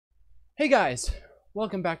Hey guys,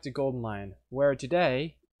 welcome back to GoldenLion, where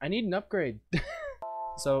today I need an upgrade.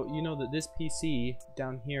 So you know that this PC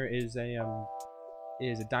down here is a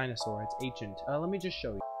dinosaur. It's ancient. Let me just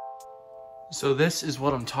show you. So this is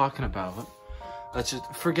what I'm talking about. Let's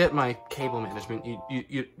just forget my cable management.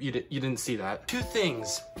 You didn't see that. Two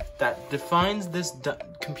things that defines this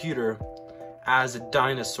computer as a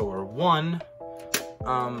dinosaur. One,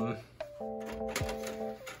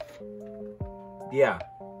 yeah.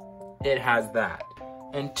 It has that.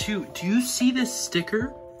 And two, do you see this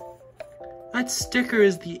sticker? That sticker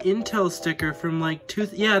is the Intel sticker from like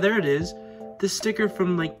yeah, there it is. The sticker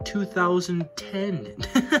from like 2010.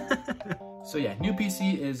 So yeah, new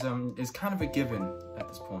PC is kind of a given at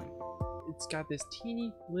this point. It's got this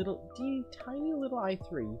tiny little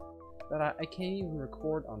i3 that I can't even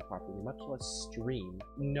record on properly, much less stream.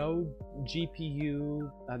 No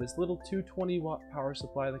GPU, this little 220-watt power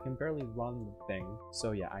supply that can barely run the thing.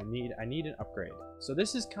 So yeah, I need an upgrade. So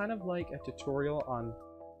this is kind of like a tutorial on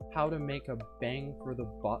how to make a bang for the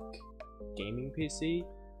buck gaming PC.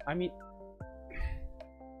 I mean,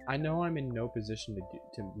 I know I'm in no position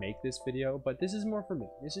to make this video, but this is more for me.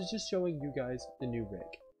 This is just showing you guys the new rig.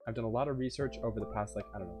 I've done a lot of research over the past, like,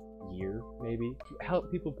 I don't know, year, maybe, to help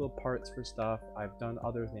people build parts for stuff. I've done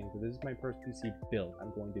other things, but this is my first PC build.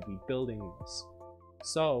 I'm going to be building this.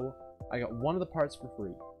 So, I got one of the parts for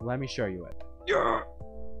free. Let me show you it. Yeah!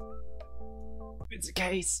 It's a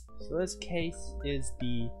case! So this case is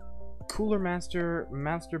the Cooler Master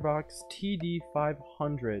Masterbox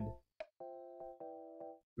TD500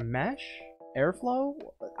 mesh? Airflow?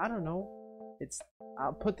 I don't know.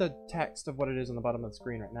 I'll put the text of what it is on the bottom of the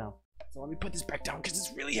screen right now. So let me put this back down because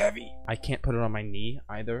it's really heavy. I can't put it on my knee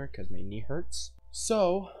either because my knee hurts.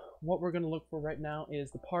 So what we're going to look for right now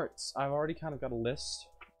is the parts. I've already kind of got a list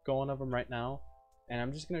going of them right now. And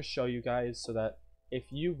I'm just going to show you guys so that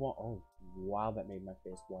if you want... Oh, wow, that made my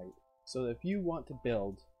face white. So if you want to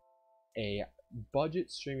build a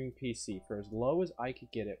budget streaming PC for as low as I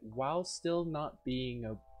could get it while still not being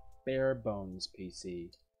a bare bones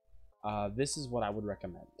PC, this is what I would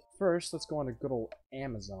recommend. First, let's go on to good old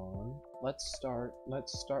Amazon. Let's start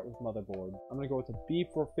with motherboard. I'm gonna go with a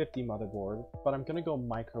B450 motherboard, but I'm gonna go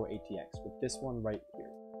micro ATX with this one right here.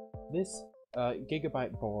 This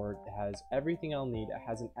gigabyte board has everything I'll need. It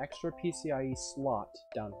has an extra PCIe slot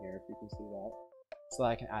down here, if you can see that, so that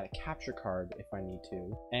I can add a capture card if I need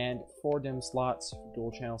to, and 4 DIMM slots for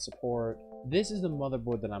dual channel support. This is the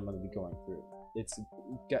motherboard that I'm gonna be going through. It's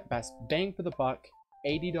best bang for the buck.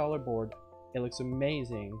 $80 board. It looks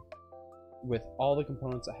amazing with all the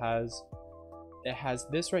components it has. It has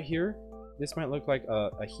this right here. This might look like a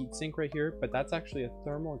heatsink right here, but that's actually a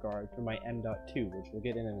thermal guard for my M.2, which we'll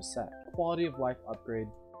get in a sec. Quality of life upgrade.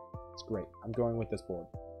 It's great. I'm going with this board.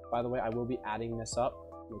 By the way, I will be adding this up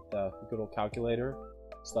with the good old calculator,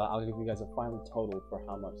 so I'll give you guys a final total for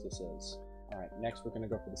how much this is. Alright, next we're going to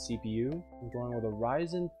go for the CPU. I'm going with a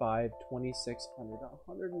Ryzen 5 2600,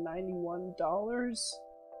 $191?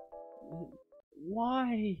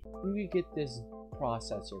 Why? You could get this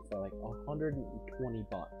processor for like 120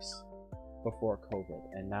 bucks before COVID,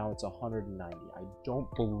 and now it's 190. I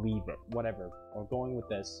don't believe it. Whatever, we're going with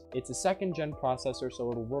this. It's a 2nd gen processor,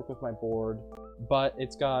 so it'll work with my board, but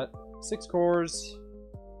it's got 6 cores,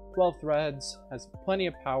 12 threads, has plenty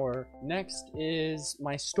of power. Next is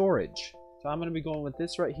my storage. So I'm going to be going with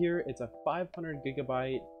this right here. It's a 500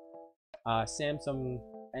 gigabyte Samsung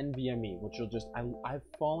NVMe, which will just, I've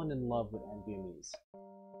fallen in love with NVMe's.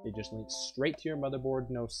 They just link straight to your motherboard,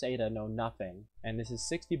 no SATA, no nothing. And this is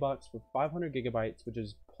 60 bucks for 500 gigabytes, which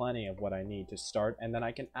is plenty of what I need to start. And then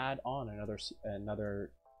I can add on another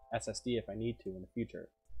SSD if I need to in the future.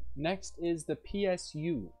 Next is the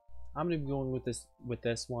PSU. I'm going to be going with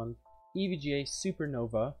this one. EVGA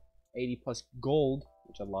Supernova 80 plus gold,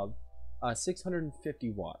 which I love.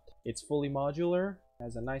 650 watt. It's fully modular,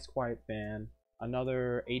 has a nice quiet fan.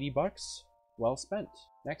 Another 80 bucks, well spent.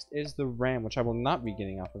 Next is the RAM, which I will not be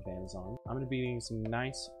getting off of Amazon. I'm going to be getting some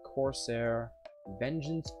nice Corsair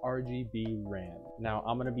Vengeance RGB RAM. Now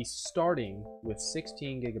I'm going to be starting with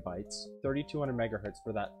 16 gigabytes, 3200 megahertz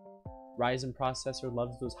for that Ryzen processor.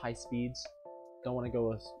 Loves those high speeds. Don't want to go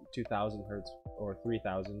with 2000 hertz or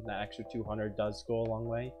 3000. That extra 200 does go a long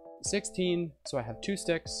way. 16, so I have 2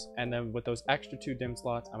 sticks, and then with those extra 2 DIMM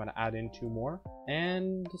slots, I'm going to add in 2 more,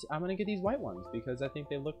 and I'm going to get these white ones because I think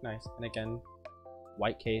they look nice. And again,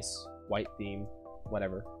 white case, white theme,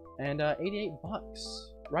 whatever. And 88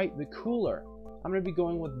 bucks. Right, the cooler. I'm going to be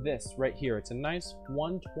going with this right here. It's a nice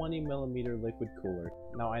 120 millimeter liquid cooler.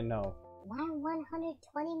 Now I know. Why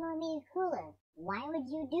 120 millimeter cooler? Why would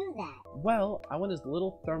you do that? Well, I want as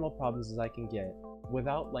little thermal problems as I can get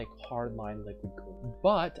without like hardline liquid cooling.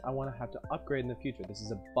 But I want to have to upgrade in the future. This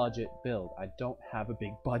is a budget build. I don't have a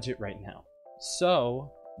big budget right now.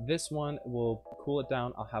 So this one will cool it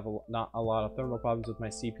down. I'll have not a lot of thermal problems with my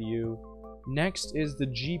CPU. Next is the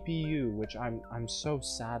GPU, which I'm so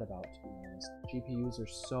sad about, to be honest. GPUs are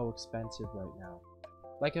so expensive right now.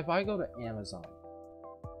 Like if I go to Amazon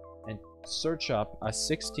and search up a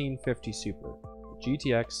 1650 Super,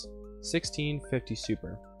 GTX 1650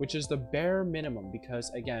 Super, which is the bare minimum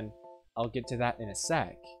because, again, I'll get to that in a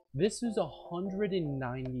sec. This is $190.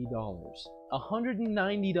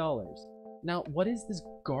 $190. Now, what is this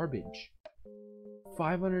garbage?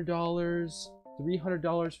 $500,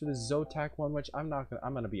 $300 for the Zotac one, which I'm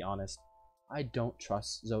gonna be honest, I don't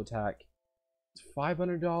trust Zotac.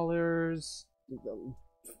 $500,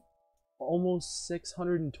 almost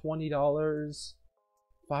 $620,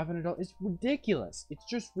 $500. It's ridiculous. It's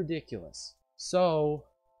just ridiculous. So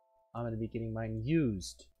I'm gonna be getting mine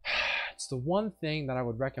used. It's the one thing that I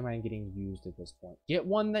would recommend getting used at this point. Get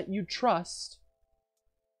one that you trust.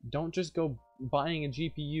 Don't just go buying a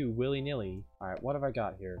GPU willy-nilly. Alright, what have I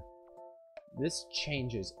got here? This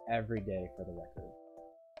changes every day for the record.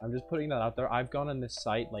 I'm just putting that out there. I've gone on this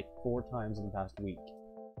site like 4 times in the past week.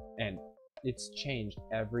 And it's changed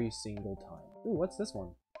every single time. Ooh, what's this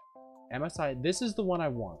one? MSI. This is the one I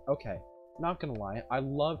want. Okay. Not gonna lie. I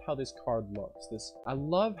love how this card looks. I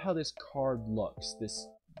love how this card looks. This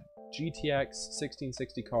GTX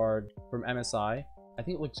 1660 card from MSI. I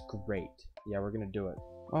think it looks great. Yeah, we're gonna do it.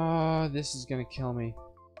 This is gonna kill me.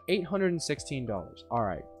 $816.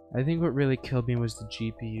 Alright. I think what really killed me was the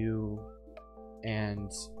GPU and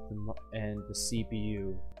the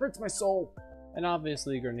CPU. Hurts my soul. And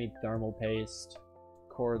obviously you're gonna need thermal paste,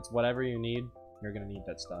 cords, whatever you need, you're gonna need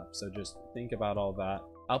that stuff. So just think about all that.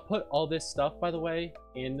 I'll put all this stuff, by the way,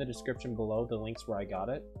 in the description below, the links where I got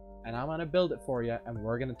it. And I'm gonna build it for you and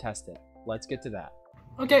we're gonna test it. Let's get to that.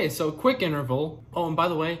 Okay, so quick interval. Oh, and by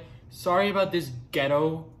the way, sorry about this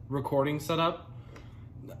ghetto recording setup.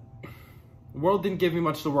 The world didn't give me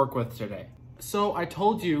much to work with today. So I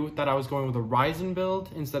told you that I was going with a Ryzen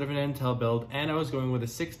build instead of an Intel build, and I was going with a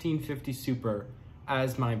 1650 Super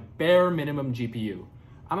as my bare minimum GPU.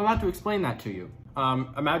 I'm about to explain that to you.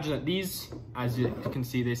 Imagine that these, as you can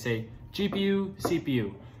see, they say GPU,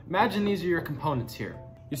 CPU. Imagine these are your components here.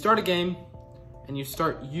 You start a game, and you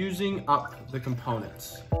start using up the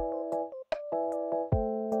components.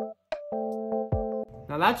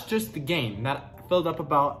 Now that's just the game. That filled up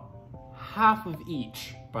about half of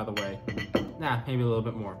each, by the way. Nah, maybe a little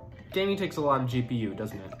bit more. Gaming takes a lot of GPU,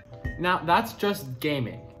 doesn't it? Now that's just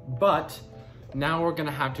gaming, but now we're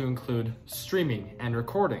gonna have to include streaming and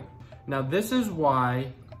recording. Now this is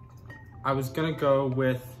why I was gonna go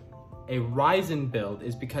with a Ryzen build,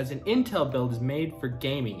 is because an Intel build is made for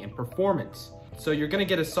gaming and performance. So you're gonna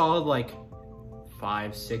get a solid like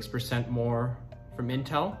 5-6% more from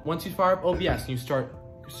Intel. Once you fire up OBS and you start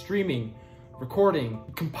streaming, recording,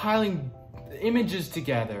 compiling images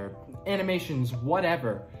together, animations,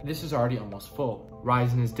 whatever, this is already almost full.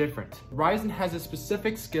 Ryzen is different. Ryzen has a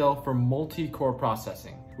specific skill for multi-core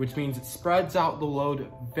processing, which means it spreads out the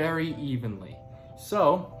load very evenly.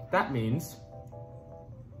 So that means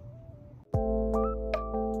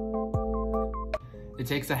it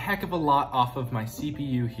takes a heck of a lot off of my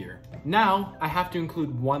CPU here. Now I have to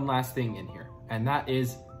include one last thing in here, and that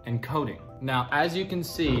is encoding. Now, as you can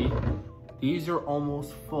see, these are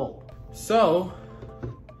almost full. So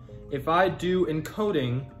if I do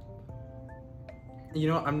encoding, you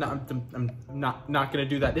know, I'm not gonna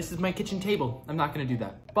do that. This is my kitchen table. I'm not gonna do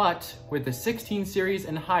that. But with the 16 series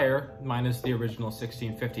and higher, minus the original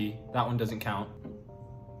 1650, that one doesn't count,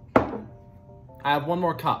 I have one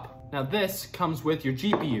more cup. Now this comes with your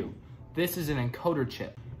GPU. This is an encoder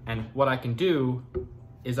chip. And what I can do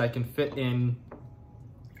is I can fit in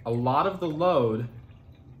a lot of the load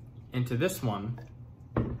into this one.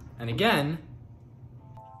 And again,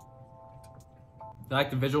 you like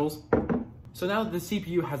the visuals? So now the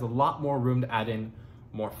CPU has a lot more room to add in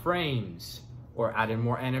more frames, or add in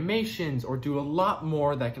more animations, or do a lot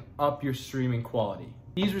more that can up your streaming quality.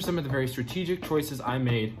 These were some of the very strategic choices I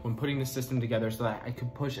made when putting the system together so that I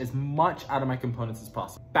could push as much out of my components as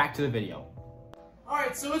possible. Back to the video.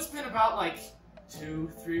 Alright, so it's been about like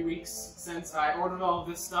 2-3 weeks since I ordered all of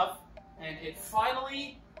this stuff, and it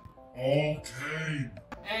finally all came.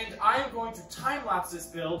 And I am going to time-lapse this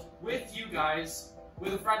build with you guys,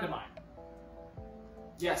 with a friend of mine.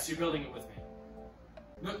 Yes, you're building it with me.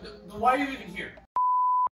 No, why are you even here?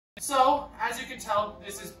 So, as you can tell,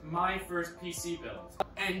 this is my first PC build.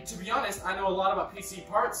 And to be honest, I know a lot about PC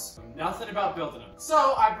parts, nothing about building them.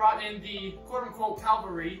 So I brought in the quote-unquote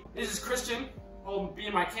cavalry. This is Christian, who'll be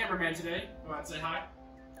my cameraman today. Go ahead and say hi.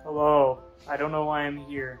 Hello. I don't know why I'm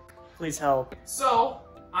here. Please help. So,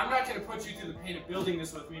 I'm not going to put you through the pain of building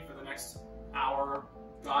this with me for the next hour,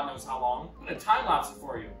 God knows how long. I'm going to time-lapse it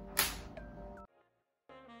for you.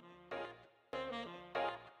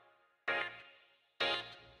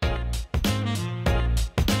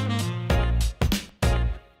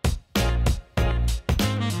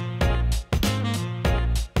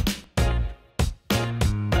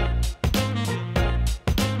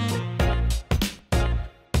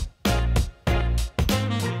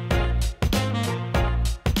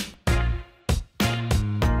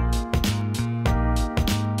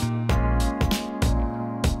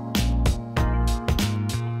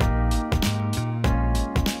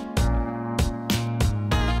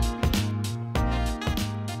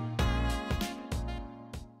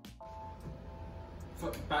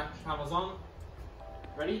 Back panels on.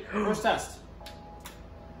 Ready? First test.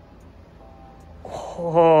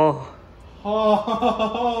 Oh.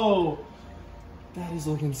 Oh, that is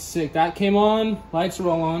looking sick. That came on. Lights are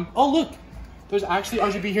all on. Oh, look. There's actually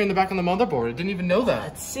RGB here in the back on the motherboard. I didn't even know that.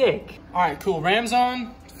 That's sick. All right, cool. RAM's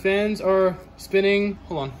on. Fans are spinning.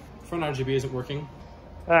 Hold on. Front RGB isn't working.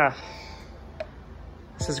 Ah.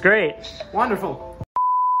 This is great. Wonderful.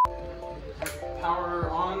 Power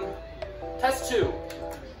on. Test 2.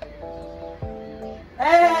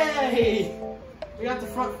 Hey! We got the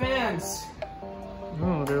front fans.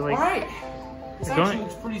 Oh, they're like... Alright. This They're actually going-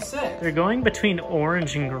 looks pretty sick. They're going between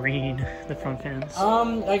orange and green, the front fans.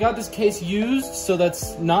 I got this case used, so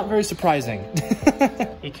that's not very surprising.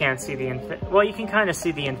 You can't see the well, you can kind of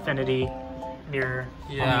see the infinity mirror.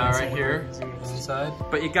 Yeah, on the right inside here, of the inside.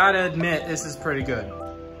 But you gotta admit, this is pretty good.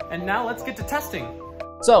 And now let's get to testing.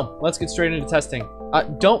 So, let's get straight into testing.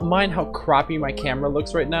 Don't mind how crappy my camera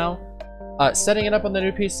looks right now. Setting it up on the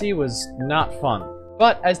new PC was not fun.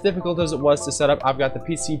 But as difficult as it was to set up, I've got the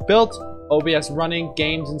PC built, OBS running,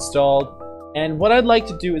 games installed, and what I'd like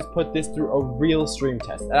to do is put this through a real stream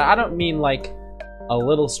test. And I don't mean like a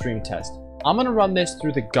little stream test. I'm gonna run this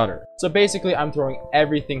through the gutter. So basically, I'm throwing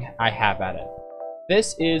everything I have at it.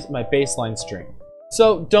 This is my baseline stream.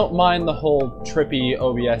 So don't mind the whole trippy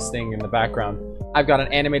OBS thing in the background. I've got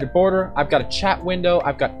an animated border, I've got a chat window,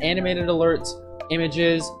 I've got animated alerts,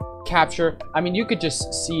 images, capture. I mean, you could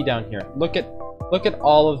just see down here. Look at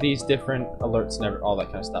all of these different alerts and all that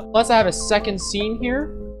kind of stuff. Plus, I have a second scene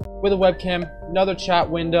here with a webcam, another chat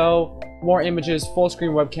window, more images, full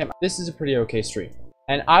screen webcam. This is a pretty okay stream.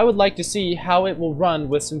 And I would like to see how it will run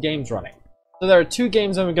with some games running. So there are 2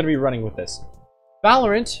 games I'm going to be running with this.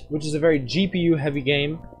 Valorant, which is a very GPU heavy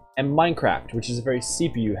game, and Minecraft, which is a very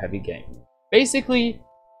CPU heavy game. Basically,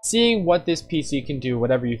 seeing what this PC can do,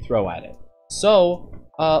 whatever you throw at it. So,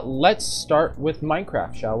 let's start with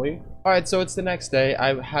Minecraft, shall we? Alright, so it's the next day.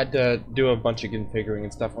 I've had to do a bunch of configuring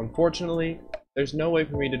and stuff. Unfortunately, there's no way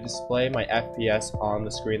for me to display my FPS on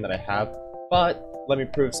the screen that I have, but let me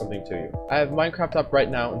prove something to you. I have Minecraft up right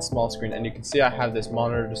now in small screen, and you can see I have this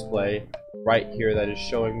monitor display right here that is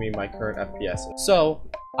showing me my current FPS. So,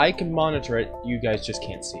 I can monitor it, you guys just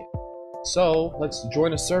can't see it. So, let's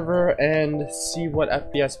join a server and see what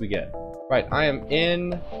FPS we get. Right, I am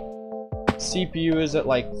in. CPU is at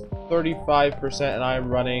like 35% and I'm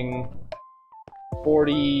running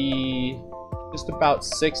 40, just about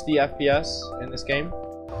 60 FPS in this game.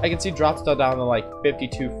 I can see drops down to like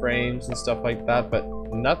 52 frames and stuff like that, but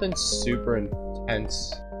nothing super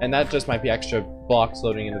intense. And that just might be extra blocks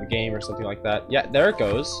loading into the game or something like that. Yeah, there it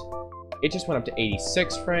goes. It just went up to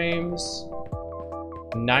 86 frames.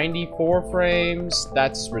 94 frames.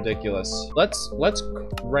 That's ridiculous. Let's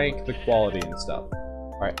rank the quality and stuff.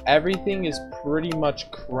 Alright, everything is pretty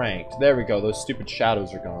much cranked. There we go, those stupid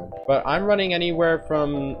shadows are gone. But I'm running anywhere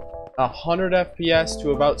from 100 FPS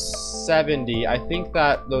to about 70. I think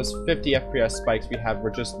that those 50 FPS spikes we have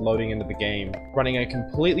were just loading into the game. Running a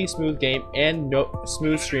completely smooth game and no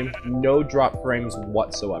smooth stream, no drop frames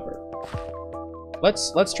whatsoever.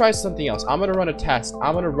 Let's try something else. I'm gonna run a test.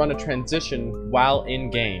 I'm gonna run a transition while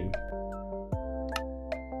in game.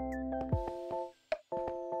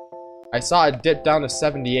 I saw it dip down to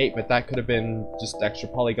 78, but that could have been just extra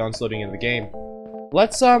polygons loading into the game.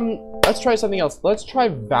 Let's try something else. Let's try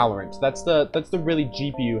Valorant. That's the really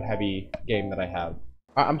GPU heavy game that I have.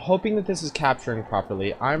 I'm hoping that this is capturing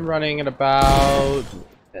properly. I'm running at about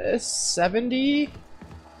 70.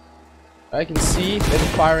 I can see in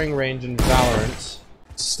firing range in Valorant.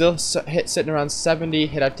 Still sitting around 70,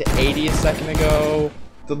 hit up to 80 a second ago.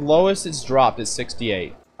 The lowest it's dropped is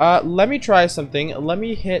 68. Let me try something. Let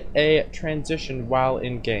me hit a transition while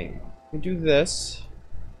in game. Do this.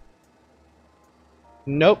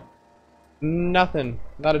 Nope. Nothing.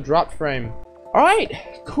 Not a drop frame. Alright,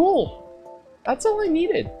 cool. That's all I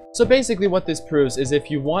needed. So basically what this proves is if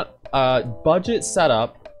you want a budget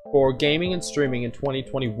setup for gaming and streaming in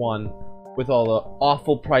 2021 with all the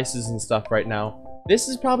awful prices and stuff right now, this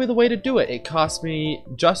is probably the way to do it. It cost me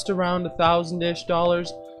just around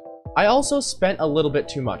 $1,000-ish. I also spent a little bit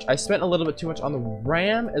too much. I spent a little bit too much on the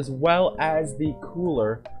RAM as well as the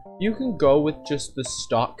cooler. You can go with just the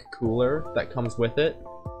stock cooler that comes with it,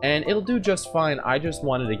 and it'll do just fine. I just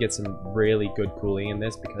wanted to get some really good cooling in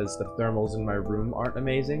this because the thermals in my room aren't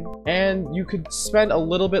amazing. And you could spend a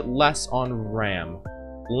little bit less on RAM.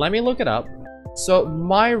 Let me look it up. So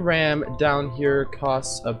my RAM down here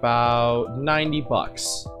costs about 90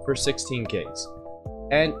 bucks for 16 gigs.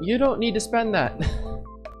 And you don't need to spend that.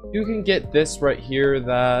 You can get this right here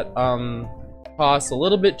that costs a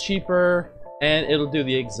little bit cheaper, and it'll do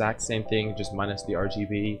the exact same thing, just minus the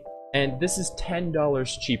RGB. And this is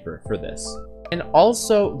 $10 cheaper for this. And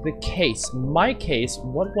also the case. My case,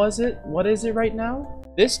 what was it? What is it right now?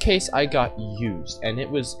 This case I got used, and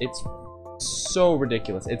it's so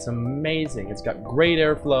ridiculous. It's amazing. It's got great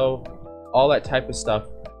airflow, all that type of stuff.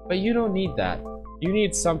 But you don't need that. You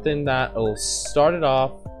need something that will start it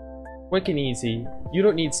off quick and easy. You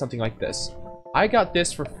don't need something like this. I got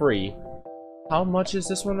this for free. How much is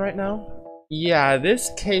this one right now? Yeah,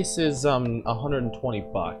 this case is 120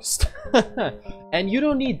 bucks. And you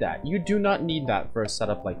don't need that. You do not need that for a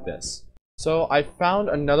setup like this. So I found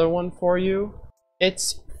another one for you.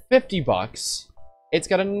 It's 50 bucks. It's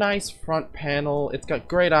got a nice front panel. It's got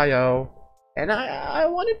great I/O. And I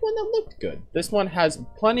wanted one that looked good. This one has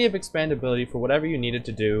plenty of expandability for whatever you need it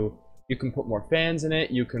to do. You can put more fans in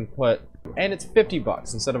it. You can put... And it's 50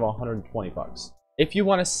 bucks instead of 120 bucks. If you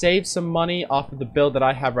want to save some money off of the build that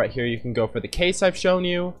I have right here, you can go for the case I've shown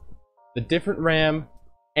you, the different RAM,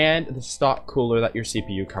 and the stock cooler that your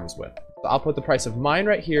CPU comes with. So I'll put the price of mine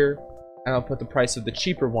right here, and I'll put the price of the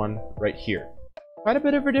cheaper one right here. Quite a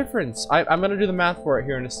bit of a difference. I'm going to do the math for it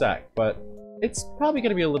here in a sec, but it's probably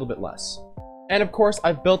going to be a little bit less. And of course,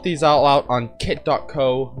 I've built these all out on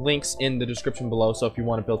kit.co, links in the description below, so if you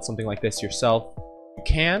want to build something like this yourself, you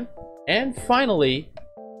can. And finally,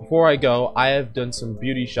 before I go, I have done some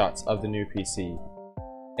beauty shots of the new PC.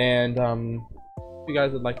 And if you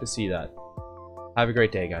guys would like to see that, have a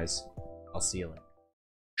great day, guys. I'll see you later.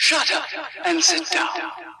 Shut up and sit down.